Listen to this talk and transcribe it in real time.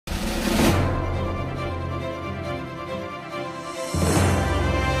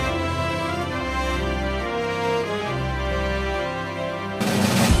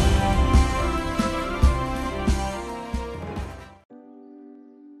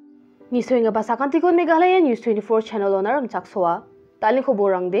Nisoy nga basakan tikon Meghalaya News 24 channel onar amchaksoa. Tali ko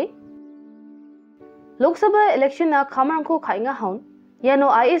borang de. Lok Sabha election na kamarang ko kainga haun.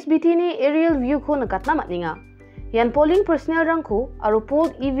 Yano ISBT ni aerial view ko nagatna matninga. Yan polling personnel rang ko aro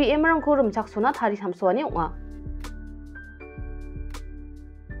polled EVM rang ko rumchaksona thari samsoa ni unga.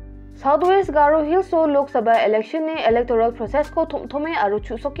 Southwest Garo Hills so Lok Sabha election ni electoral process ko thumthome aro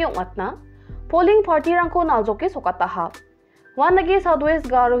chusoki ungatna. Polling party rang ko naljoke sokataha. Wanagi Southwest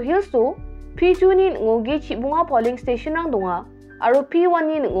Garo Hills to P2 ni ngo ge chibunga polling station rang donga aro P1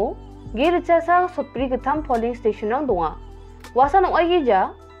 ni ngo ge richasa sotpri gatam polling station rang donga wasa no ai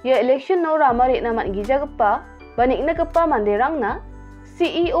ja ya election no ramari na man gija gappa banik na gappa mande rang na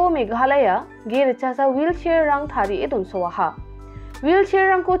CEO Meghalaya ge richasa wheelchair rang thari e don soha wheelchair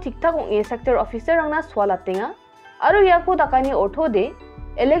rang ko tiktak ong sector officer rang na swalatenga aro ya ko dakani ortho de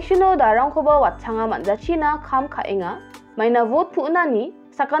election no darang ko ba watchanga manjachi na kham khaenga Maina vote puunani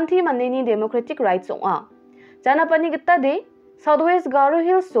sakanthi maneni democratic rights onga. Jana pani gita de Southwest Garo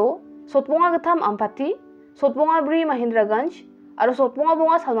Hills so sotbonga gatam ampati, sotbonga bri Mahindraganj, aro sotbonga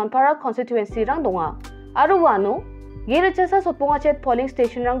bonga Salmanpara constituency rang donga. Aro wano gere chasa sotbonga chet polling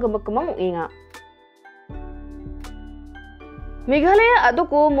station rang gemak-gemang inga. Meghalaya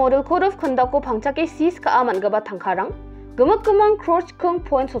adoko model code of conduct ko pangchake sis ka aman gaba thangkarang gemak-gemang cross kung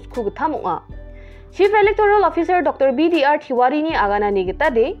point sosku gatam onga. Chief Electoral Officer Dr. BDR Tiwari ni agana ni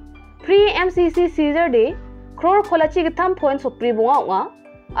gita de pre-MCC Caesar de crore kholachi gitam point sotpri bunga unga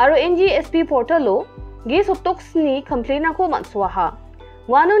aro NGSP portal lo ge sotoks ni complaint ko manswaha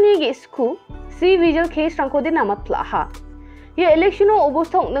wano ni ge sku C visual case rangko de namat plaha ye election o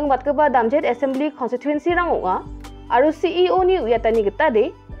obosthong nang batgaba damjet assembly constituency rang unga aro CEO ni uyatani gita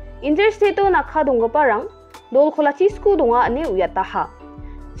de interstate nakha dongpa rang dol kholachi sku donga ani uyataha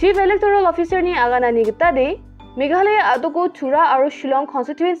Chief Electoral Officer ni agana ni gita de Meghalaya adoko Chura aro Shillong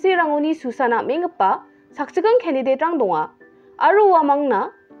constituency rangoni susana mengpa sakchigang candidate rang donga aro wamangna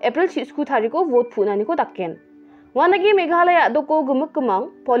April 6 tariko vote punani ko dakken wanagi Meghalaya adoko gumuk-gemang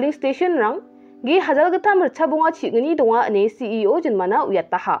polling station rang ge hajal gata mercha bunga chigni donga ane CEO jinmana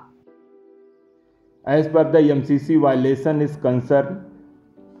uyataha As per the MCC violation is concerned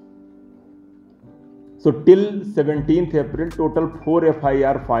so till 17th April, total 4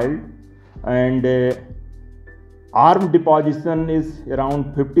 FIR filed and armed deposition is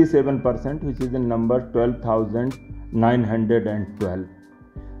around 57%, which is in number 12,912.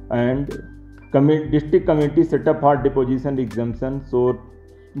 And district committee set up for deposition exemption, so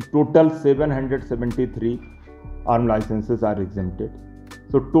total 773 armed licenses are exempted.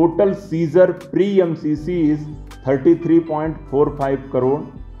 So total seizure pre-MCC is 33.45 crore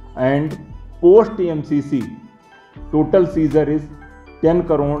and post MCC total seizure is 10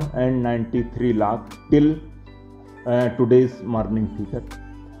 crore and 93 lakh till today's morning figure.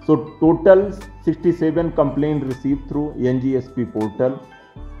 So total 67 complaints received through NGSP portal,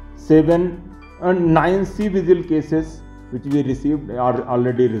 9 C visual cases which we received are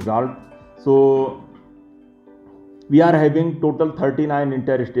already resolved. So we are having total 39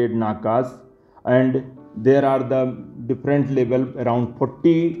 interstate nakas and there are the different level around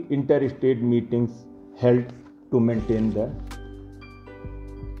 40 interstate meetings held to maintain the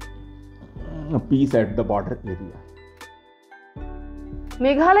peace at the border area.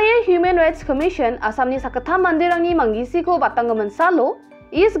 Meghalaya Human Rights Commission Assam ni sakatha mandirang ni manggisi ko batanggaman salo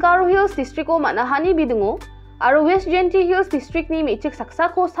East Garo Hills District ko manahani bidungo aro West Gentry Hills District ni mechik saksa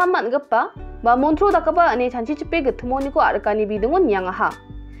ko samman gappa ba montro dakaba ane chanchi chipe gthmoni ko arkani bidungo nyangaha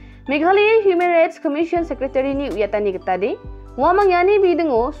Meghalaya Human Rights Commission Secretary ni uyatani gita de wamang yani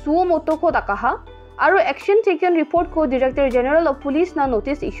bidungo suo moto ko dakaha aro action taken report ko Director General of Police na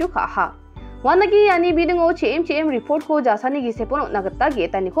notice issue kaha wanagi yani bidungo CM report ko jasani gisepon nagata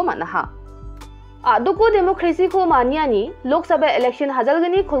getani ko manaha adoko democracy ko maniani Lok Sabha election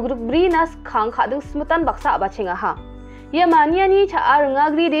hajalgani khulgruk brinas khang khadung smutan baksa abachenga ha ye maniani cha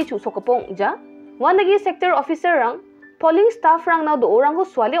arngagri de chusokapong ja wanagi sector officer rang polling staff rang na do orang ko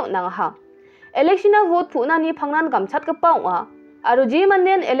swale nang ha election na vote puna ni phangnan gamchat ka paunga aro je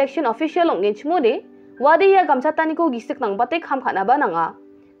manen election official ong chmode wade ya gamchatani ko gisik nang bate kham khana ba nanga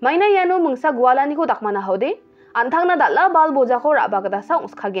maina yano mungsa gwalani ko dakmana hode anthangna dalla bal boja ko raba gada sa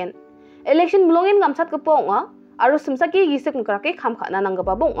uskhagen election blongin gamchat ka paunga aro simsaki gisik mkrake kham khana nang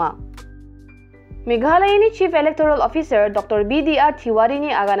ba bonga Meghalaya ni Chief Electoral Officer Dr. BDR Tiwari ni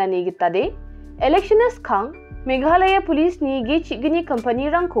agana ni gita de electioners khang Meghalaya Police ni ge chigni company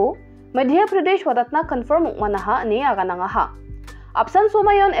rangko Madhya Pradesh wadatna confirm manaha ne agananga ha Apsan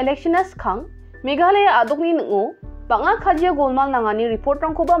somayon electioners khang Meghalaya adokni ngo banga khajia golmal nangani report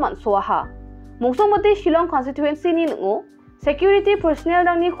rangko ba mansoa ha Mongsong mate Shillong constituency ni ngo security personnel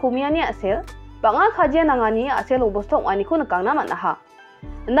rangni khumiani asel banga khajia nangani asel obostong aniko nakangna mannaha.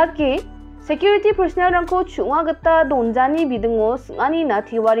 Ndaki security personnel rangko chunga gita donjani bidingo singani na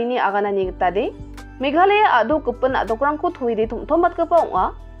tiwarini aganani gita de Meghalaya adok kupen adokrangko thuide thomthomat kapa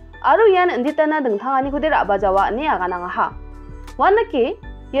onga aru yan inditana dengthangani kude rabajawa ani aganangaha. Wanaki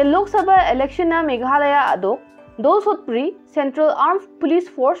ye Lok Sabha election na Meghalaya adok dol sotpri Central Armed Police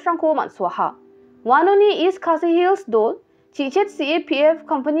Force rangko manswaha. Wanoni East Khasi Hills dol chichet CAPF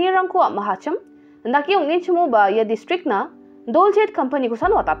company rangko mahacham ndaki ongni chumo ba ye district na dol chet company ko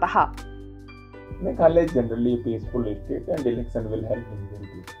san watataha. Meghalaya is generally a peaceful state and election will help in this.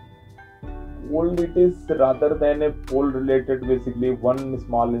 Poll it is rather than a poll related, basically one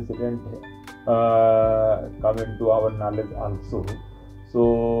small incident come into our knowledge also.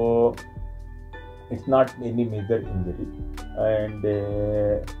 So it's not any major injury, and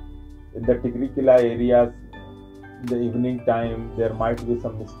in the Tigrikila areas in the evening time there might be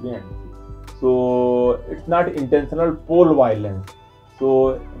some miscreants. So it's not intentional poll violence.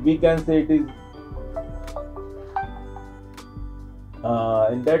 So we can say it is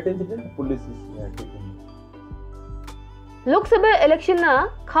in that incident police is taken. Lok Sabha election na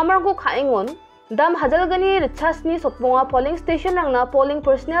khamarko khaingon dam hajalgani richasni sotbonga polling station rangna polling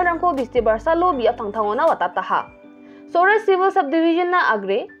personnel rangko bisti barsalo biap thangthangona watataha. Sore civil subdivision na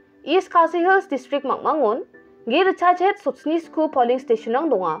agre East Khasi Hills district makmangon ge richachet sotsni school polling station rang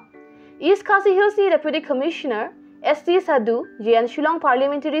donga. East Khasi Hills ni deputy commissioner ST Sadhu Jian Shulang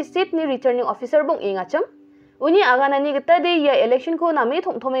parliamentary seat ni returning officer bong ingacham uni aganani gita de ye election ko nami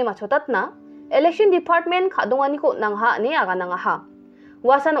thomthome machotatna election department khadongani ko nangha ani aganangaha.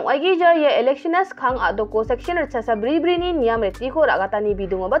 Wasan oigi ja ye electioners khang adoko section rachasa bri ni niyam reti ko ragatani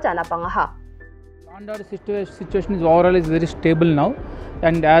bidungo ba jana pangaha. Land situation is overall is very stable now,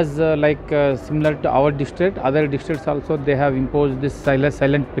 and as similar to our district, other districts also they have imposed this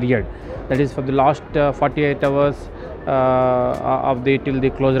silent period, that is for the last 48 hours till the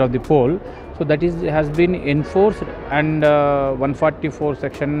closure of the poll. So that has been enforced, and 144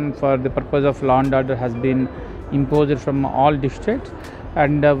 section for the purpose of law and order has been imposed from all districts,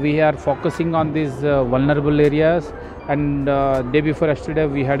 and we are focusing on these vulnerable areas. And day before yesterday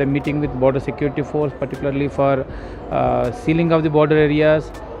we had a meeting with border security force, particularly for sealing of the border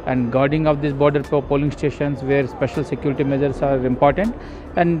areas and guarding of these border polling stations where special security measures are important.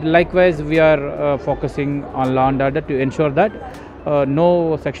 And likewise we are focusing on law and order to ensure that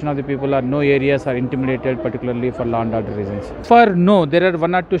no section of the people or no areas are intimidated, particularly for law and order reasons. No, there are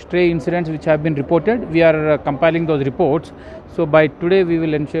 1 or 2 stray incidents which have been reported. We are compiling those reports. So by today we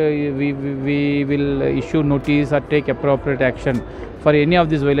will ensure we will issue notice or take appropriate action for any of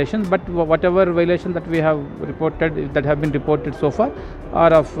these violations. But whatever violations that we have reported, that have been reported so far,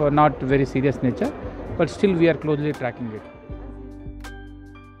 are of not very serious nature. But still we are closely tracking it.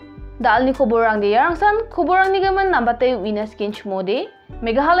 Dal ni kuborang di yarangsan kuborang ni gaman nambate winas kinch mode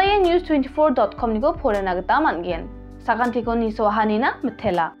Meghalaya news24.com ni go pore nagta manggen sakan tikon ni sohani na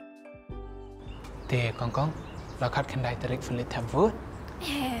methela te kongkong rakat khandai tarik fulit thap vote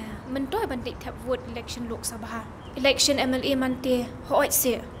man toy bandit thap vote election Lok Sabha election MLA man te hoit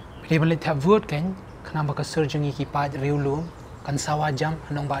se rebel thap vote kan khana ba ka surjungi ki paj reulum kan sawa jam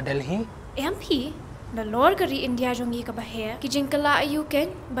hanong ba Delhi MP the Lord kari India jongi ka bahe ki jingkala ayu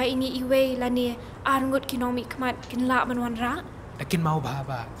ken ba ini iwe lani arngut kinomi kmat kinla banwan ra lakin mau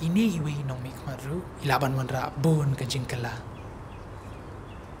baba ini iwe nomi kmat ru ilaban wan ra bon ka jingkala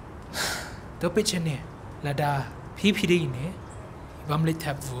to pechene lada phiri ne ibam le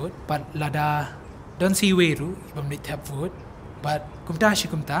tap vote but lada don't see we ru ibam le tap vote but kumta shi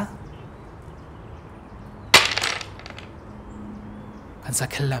kumta kan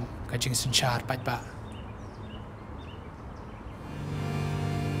sakhalam ka jing sunchar pat ba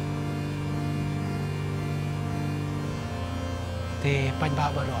te pat ba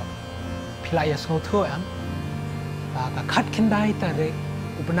ba ro philaya so tho am ba ka khat khendai tare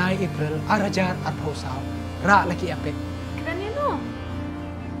upnai April arajar arphosau ra laki apek kanino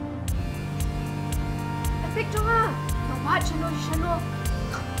apek jonga ma chano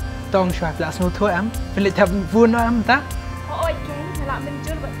tong shwa pla so tho am philip thap vun am ta oi ken la men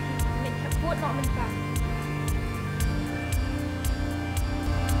jur ba men thap vot no men ta